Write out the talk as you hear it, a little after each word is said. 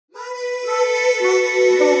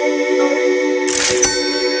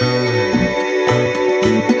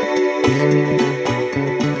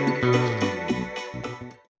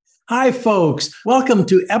Hi, folks. Welcome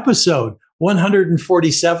to episode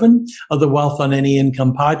 147 of the Wealth on Any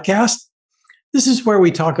Income podcast. This is where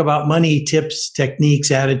we talk about money tips,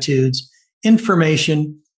 techniques, attitudes,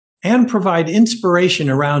 information, and provide inspiration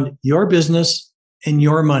around your business and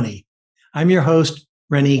your money. I'm your host,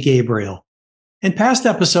 Rennie Gabriel. In past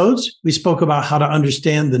episodes, we spoke about how to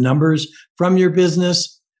understand the numbers from your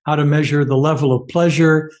business, how to measure the level of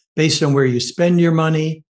pleasure based on where you spend your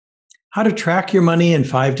money, how to track your money in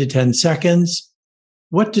 5 to 10 seconds,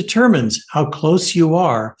 what determines how close you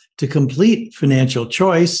are to complete financial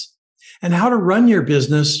choice, and how to run your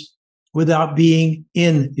business without being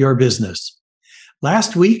in your business.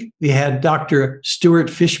 Last week, we had Dr. Stuart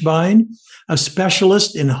Fishbein, a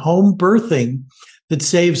specialist in home birthing that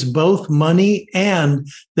saves both money and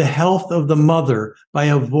the health of the mother by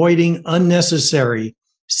avoiding unnecessary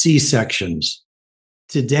C-sections.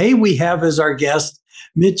 Today, we have as our guest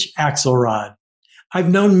Mitch Axelrod. I've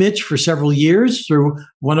known Mitch for several years through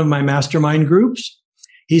one of my mastermind groups.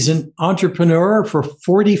 He's an entrepreneur for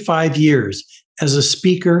 45 years as a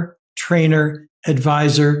speaker, trainer,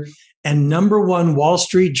 advisor, and #1 Wall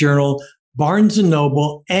Street Journal, Barnes &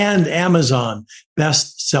 Noble, and Amazon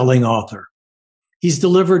best-selling author. He's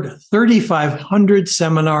delivered 3,500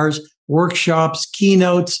 seminars, workshops,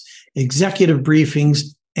 keynotes, executive briefings,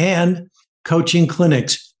 and coaching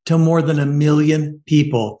clinics to more than 1 million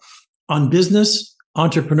people on business,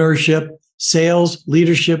 entrepreneurship, sales,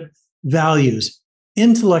 leadership, values,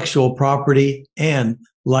 intellectual property, and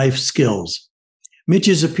life skills. Mitch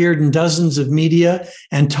has appeared in dozens of media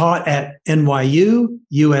and taught at NYU,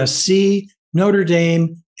 USC, Notre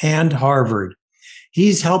Dame, and Harvard.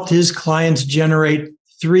 He's helped his clients generate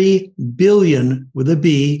 $3 billion with a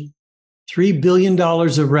B, $3 billion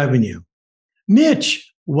of revenue. Mitch,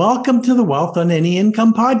 welcome to the Wealth on Any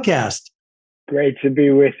Income podcast. Great to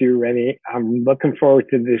be with you, Rennie. I'm looking forward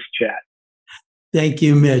to this chat. Thank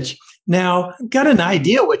you, Mitch. Now, I've got an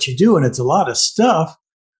idea what you do, and it's a lot of stuff,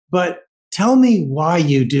 but tell me why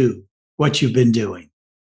you do what you've been doing.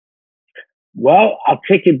 Well, I'll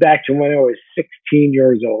take you back to when I was 16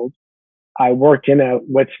 years old. I worked in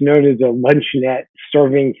what's known as a luncheonette,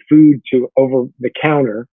 serving food to over the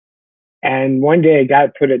counter. And one day I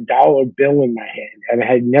put $1 bill in my hand, and I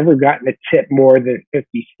had never gotten a tip more than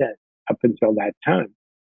 50 cents up until that time.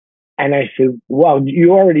 And I said, well,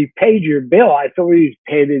 you already paid your bill. I thought you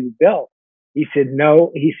paid his bill. He said,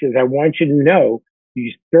 no. He says, I want you to know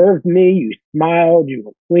you served me, you smiled, you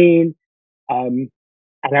were clean. And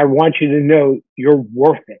I want you to know you're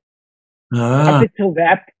worth it. Up until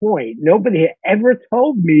that point, nobody had ever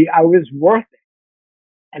told me I was worth it.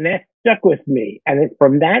 And that stuck with me. And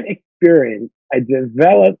from that experience, I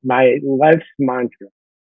developed my life's mantra.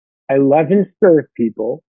 I love and serve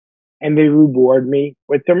people, and they reward me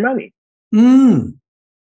with their money.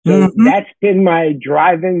 So that's been my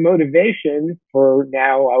driving motivation for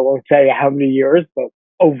now, I won't say how many years, but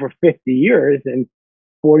over 50 years and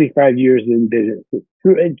 45 years in business.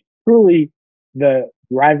 It's truly the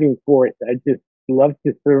driving force. I just love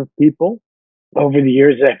to serve people. Over the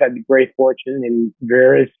years, I've had the great fortune in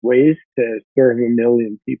various ways to serve 1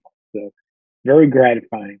 million people. So very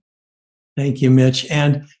gratifying. Thank you, Mitch.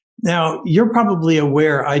 And now you're probably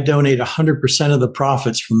aware I donate 100% of the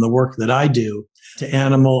profits from the work that I do to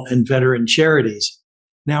animal and veteran charities.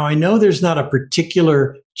 Now, I know there's not a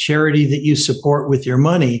particular charity that you support with your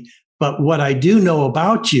money, but what I do know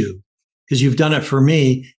about you, because you've done it for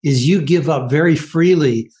me, is you give up very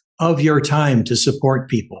freely of your time to support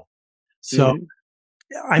people. So,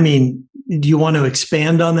 I mean, do you want to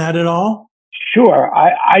expand on that at all? Sure.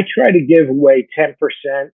 I try to give away 10%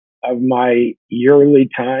 of my yearly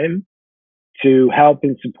time to help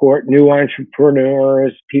and support new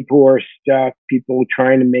entrepreneurs, people who are stuck, people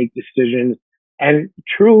trying to make decisions. And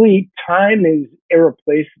truly, time is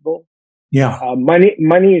irreplaceable. Yeah. Money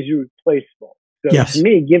is irreplaceable. So yes. To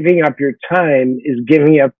me, giving up your time is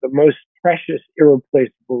giving up the most precious,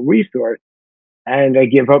 irreplaceable resource. And I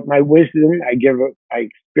give up my wisdom. I give up my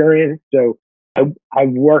experience. So I've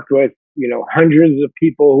worked with, hundreds of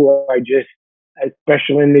people who I just,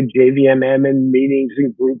 especially in the JVMM and meetings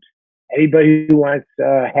and groups, anybody who wants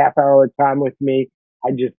a half hour of time with me,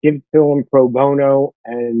 I just give to them pro bono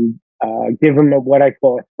and give them what I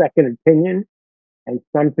call a second opinion and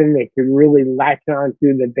something they could really latch on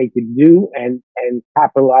to that they could do and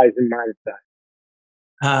capitalize and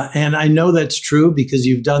monetize. And I know that's true because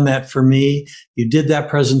you've done that for me. You did that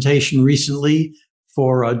presentation recently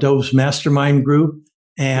for Dove's Mastermind Group,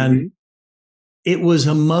 and it was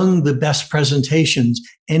among the best presentations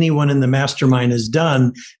anyone in the mastermind has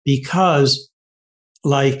done because,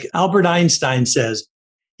 like Albert Einstein says,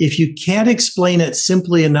 if you can't explain it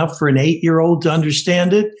simply enough for an 8-year-old to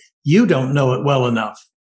understand it, you don't know it well enough.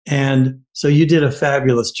 And so you did a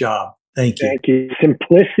fabulous job. Thank you. Thank you.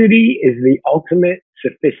 Simplicity is the ultimate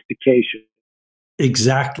sophistication.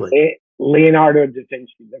 Exactly. Leonardo da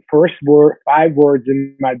Vinci, the first 5 words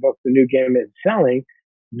in my book, The New Game of Selling,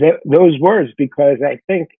 those words, because I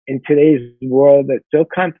think in today's world that's so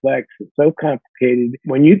complex and so complicated,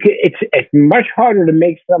 it's much harder to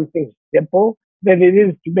make something simple than it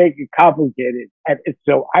is to make it complicated. And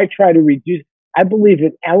so I try to reduce, I believe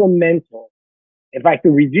in elemental. If I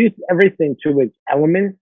can reduce everything to its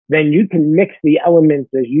elements, then you can mix the elements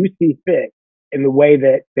as you see fit in the way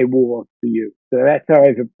that they will work for you. So that's how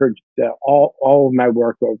I've approached all of my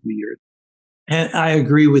work over the years. And I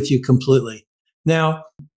agree with you completely. Now,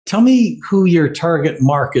 tell me who your target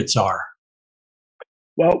markets are.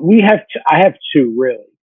 Well, I have 2 really.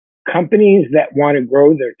 Companies that want to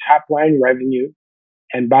grow their top line revenue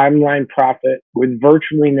and bottom line profit with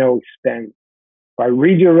virtually no expense by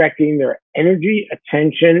redirecting their energy,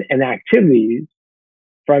 attention, and activities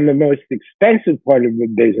from the most expensive part of the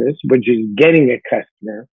business, which is getting a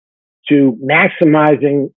customer, to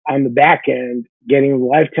maximizing on the back end, getting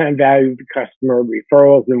lifetime value of the customer,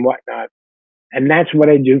 referrals and whatnot. And that's what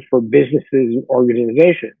I do for businesses and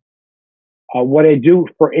organizations. What I do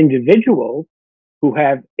for individuals who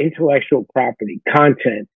have intellectual property,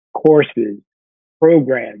 content, courses,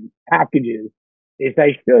 programs, packages, is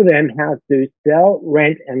I show them how to sell,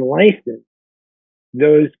 rent, and license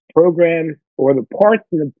those programs or the parts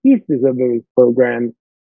and the pieces of those programs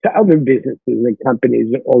to other businesses and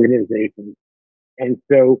companies and organizations. And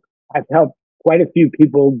so I've helped quite a few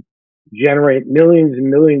people generate millions and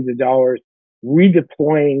millions of dollars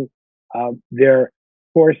redeploying their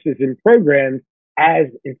courses and programs as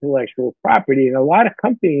intellectual property. And a lot of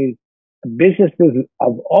companies, businesses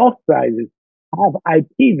of all sizes, have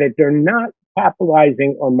IP that they're not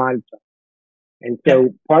capitalizing or monetizing. And so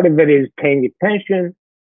part of it is paying attention,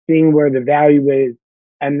 seeing where the value is,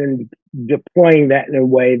 and then deploying that in a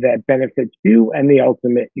way that benefits you and the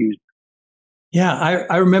ultimate user. Yeah,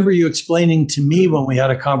 I remember you explaining to me when we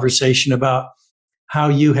had a conversation about how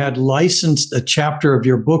you had licensed a chapter of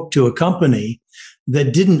your book to a company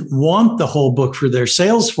that didn't want the whole book for their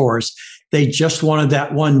sales force. They just wanted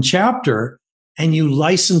that one chapter, and you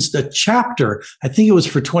licensed a chapter. I think it was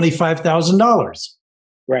for $25,000.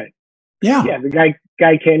 Right. Yeah. Yeah. The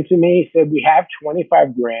guy came to me, he said, "We have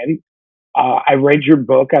 25 grand. I read your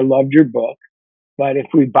book. I loved your book. But if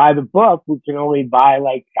we buy the book, we can only buy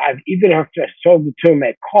like 5, even if I sold it to him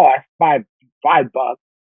at cost, $5,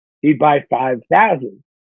 he'd buy 5,000.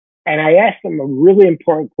 And I asked him a really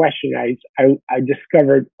important question I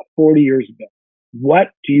discovered 40 years ago.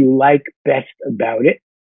 What do you like best about it?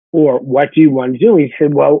 Or what do you want to do? He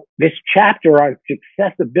said, well, this chapter on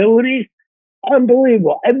successibility,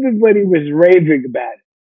 unbelievable. Everybody was raving about it.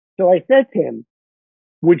 So I said to him,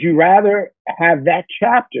 would you rather have that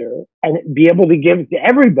chapter and be able to give it to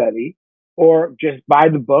everybody, or just buy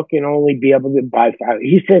the book and only be able to buy 5?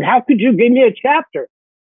 He said, how could you give me a chapter?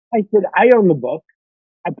 I said, I own the book.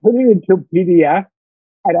 I put it into PDF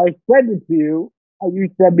and I send it to you and you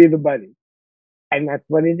send me the money. And that's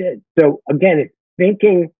what he did. So again, it's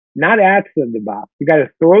thinking not outside the box. You got to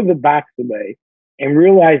throw the box away and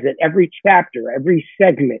realize that every chapter, every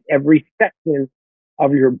segment, every section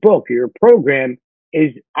of your book, your program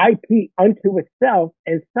is IP unto itself.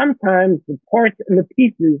 And sometimes the parts and the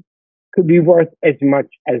pieces could be worth as much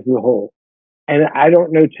as the whole. And I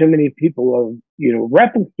don't know too many people have,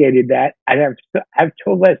 replicated that. I've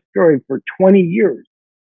told that story for 20 years.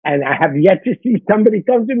 And I have yet to see somebody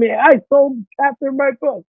come to me, I sold a chapter of my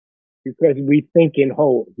book. Because we think in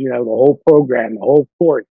whole, the whole program, the whole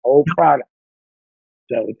course, the whole product.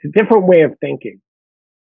 So it's a different way of thinking.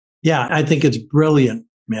 Yeah, I think it's brilliant,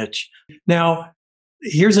 Mitch. Now,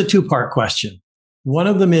 here's a 2-part question. One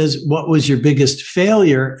of them is, what was your biggest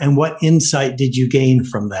failure and what insight did you gain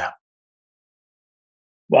from that?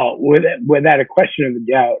 Well, without a question of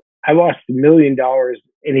a doubt, I lost $1 million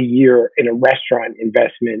in a year in a restaurant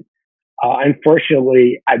investment.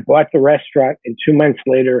 Unfortunately, I bought the restaurant and 2 months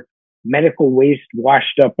later, medical waste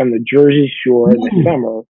washed up on the Jersey Shore in the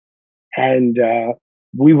summer. And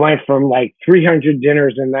we went from like 300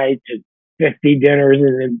 dinners a night to 50 dinners.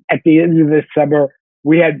 And then at the end of the summer,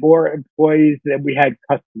 we had more employees than we had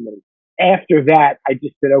customers. After that, I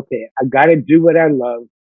just said, okay, I got to do what I love.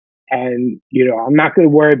 And, I'm not going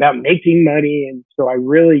to worry about making money. And so I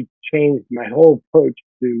really changed my whole approach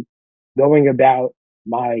to going about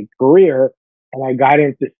my career. And I got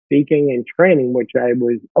into speaking and training, which I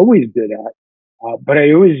was always good at. But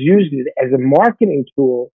I always used it as a marketing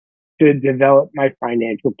tool to develop my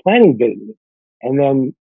financial planning business. And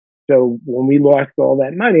then, so when we lost all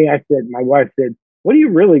that money, my wife said, what are you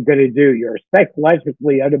really going to do? You're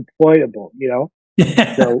psychologically unemployable,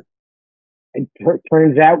 So it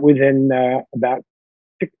turns out within about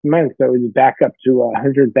 6 months, I was back up to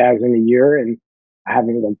 100,000 a year, and I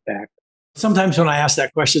haven't looked back. Sometimes when I ask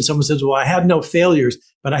that question, someone says, well, I had no failures,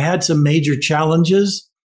 but I had some major challenges.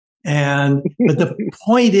 But the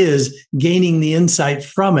point is gaining the insight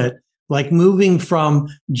from it, like moving from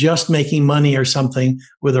just making money or something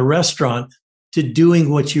with a restaurant to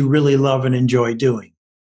doing what you really love and enjoy doing.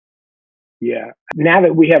 Yeah. Now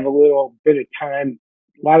that we have a little bit of time,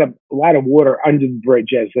 a lot of water under the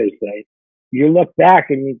bridge, as they say. You look back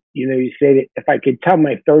and you say that if I could tell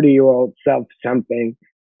my 30-year-old self something,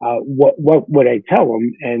 what would I tell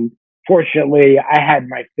him? And fortunately, I had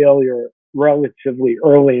my failure relatively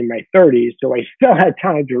early in my 30s, so I still had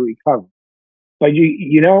time to recover. But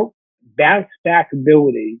bounce back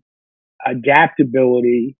ability,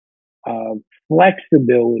 adaptability,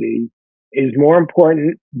 flexibility is more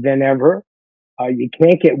important than ever. You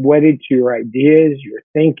can't get wedded to your ideas, your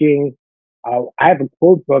thinking. I have a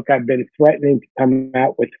quote book I've been threatening to come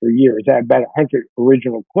out with for years. I have about 100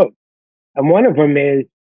 original quotes. And one of them is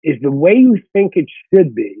the way you think it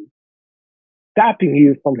should be stopping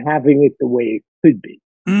you from having it the way it could be?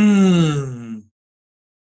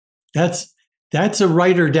 That's a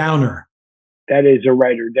writer-downer. That is a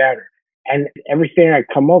writer-downer. And everything I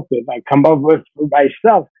come up with for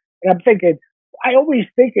myself. And I'm thinking, I always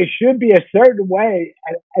think it should be a certain way.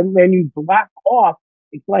 And then you block off.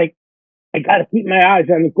 It's like, I got to keep my eyes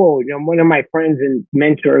on the goal. One of my friends and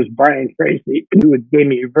mentors, Brian Tracy, gave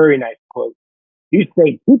me a very nice quote. You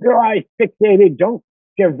say, keep your eyes fixated. Don't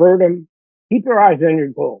divert them. Keep your eyes on your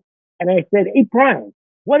goal. And I said, hey, Brian,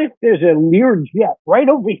 what if there's a Learjet right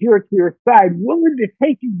over here to your side, willing to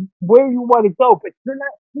take you where you want to go, but you're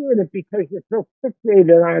not seeing it because you're so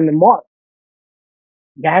fixated on the mark?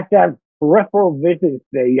 You have to have peripheral vision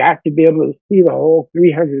today. You have to be able to see the whole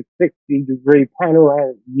 360-degree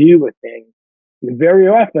panoramic view of things. And very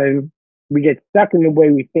often, we get stuck in the way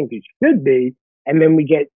we think it should be, and then we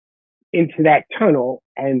get into that tunnel,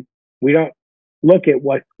 and we don't look at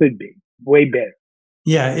what could be way better.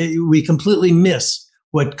 Yeah, we completely miss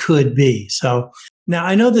what could be. So now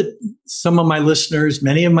I know that some of my listeners,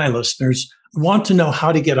 many of my listeners, want to know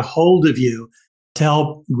how to get a hold of you to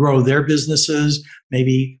help grow their businesses,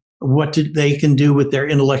 maybe what they can do with their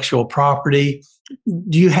intellectual property.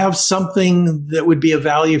 Do you have something that would be of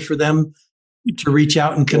value for them to reach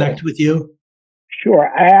out and connect with you? Sure.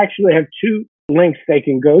 I actually have two links they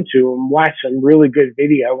can go to and watch some really good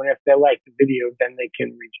video. And if they like the video, then they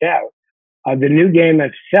can reach out. The New Game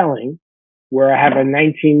of Selling, where I have a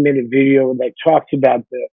 19-minute video that talks about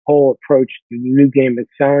the whole approach to the new game of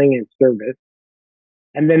selling and service.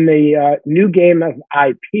 And then the New Game of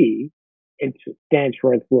IP, it stands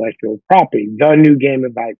for intellectual property, the New Game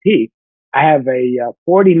of IP. I have a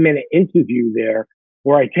 40-minute interview there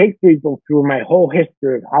where I take people through my whole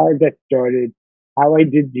history of how I got started, how I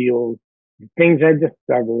did deals, the things I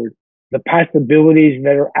discovered, the possibilities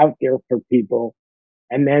that are out there for people.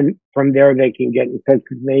 And then from there, they can get in touch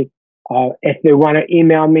with me. If they want to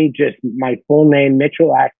email me, just my full name, Mitch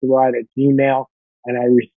Axelrod at Gmail, and I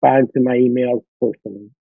respond to my emails personally.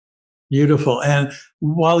 Beautiful. And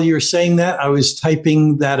while you're saying that, I was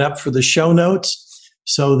typing that up for the show notes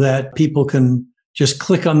so that people can just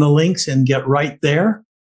click on the links and get right there.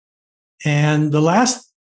 And the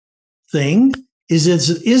last thing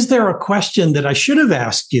is there a question that I should have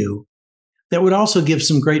asked you that would also give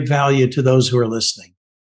some great value to those who are listening?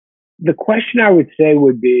 The question I would say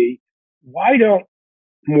would be, why don't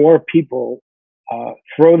more people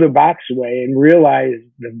throw the box away and realize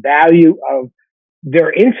the value of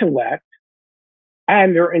their intellect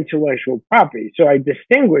and their intellectual property? So I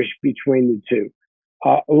distinguish between the two.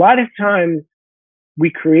 A lot of times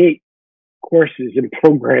we create courses and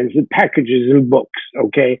programs and packages and books,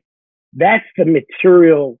 okay? That's the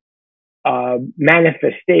material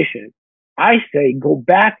manifestation. I say go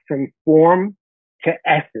back from form to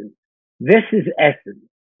essence. This is essence,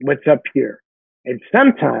 what's up here. And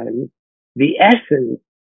sometimes the essence,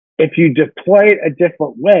 if you deploy it a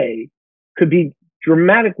different way, could be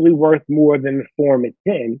dramatically worth more than the form it's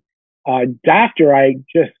in. Doctor I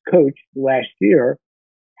just coached last year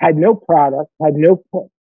had no product, had no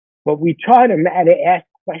pitch, but we taught him how to ask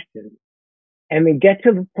questions and then get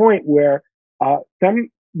to the point where some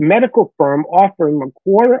medical firm offered him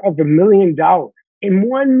 $250,000 in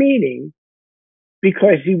one meeting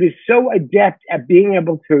because he was so adept at being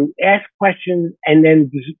able to ask questions and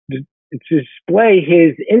then display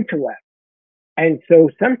his intellect. And so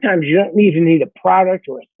sometimes you don't even need a product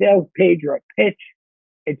or a sales page or a pitch.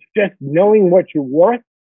 It's just knowing what you're worth,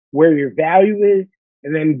 where your value is,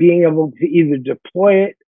 and then being able to either deploy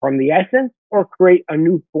it from the essence or create a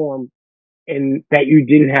new form that you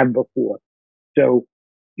didn't have before. So,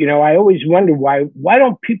 I always wonder why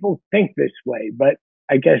don't people think this way? But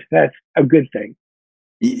I guess that's a good thing.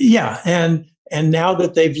 Yeah. And now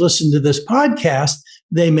that they've listened to this podcast,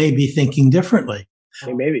 they may be thinking differently.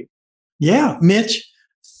 Maybe. Yeah. Mitch,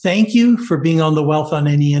 thank you for being on the Wealth on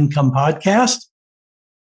Any Income podcast.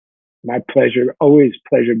 My pleasure. Always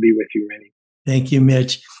pleasure to be with you, Rennie. Thank you,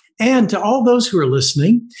 Mitch. And to all those who are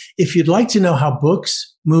listening, if you'd like to know how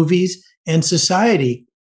books, movies, and society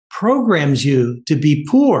programs you to be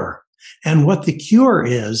poor and what the cure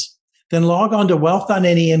is, then log on to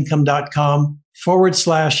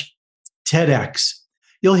wealthonanyincome.com/TEDx.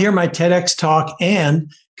 You'll hear my TEDx talk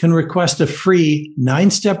and can request a free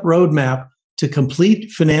 9-step roadmap to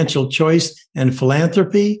complete financial choice and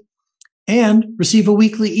philanthropy, and receive a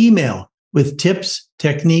weekly email with tips,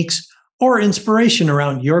 techniques, or inspiration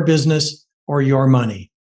around your business or your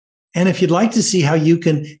money. And if you'd like to see how you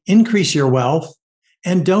can increase your wealth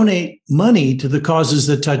and donate money to the causes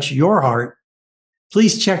that touch your heart,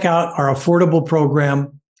 please check out our affordable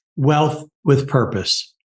program, Wealth with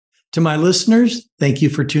Purpose. To my listeners, thank you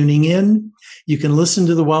for tuning in. You can listen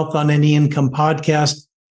to the Wealth on Any Income podcast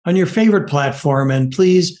on your favorite platform, and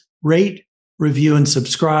please rate, review, and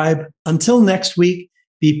subscribe. Until next week,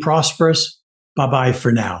 be prosperous. Bye-bye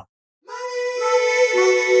for now.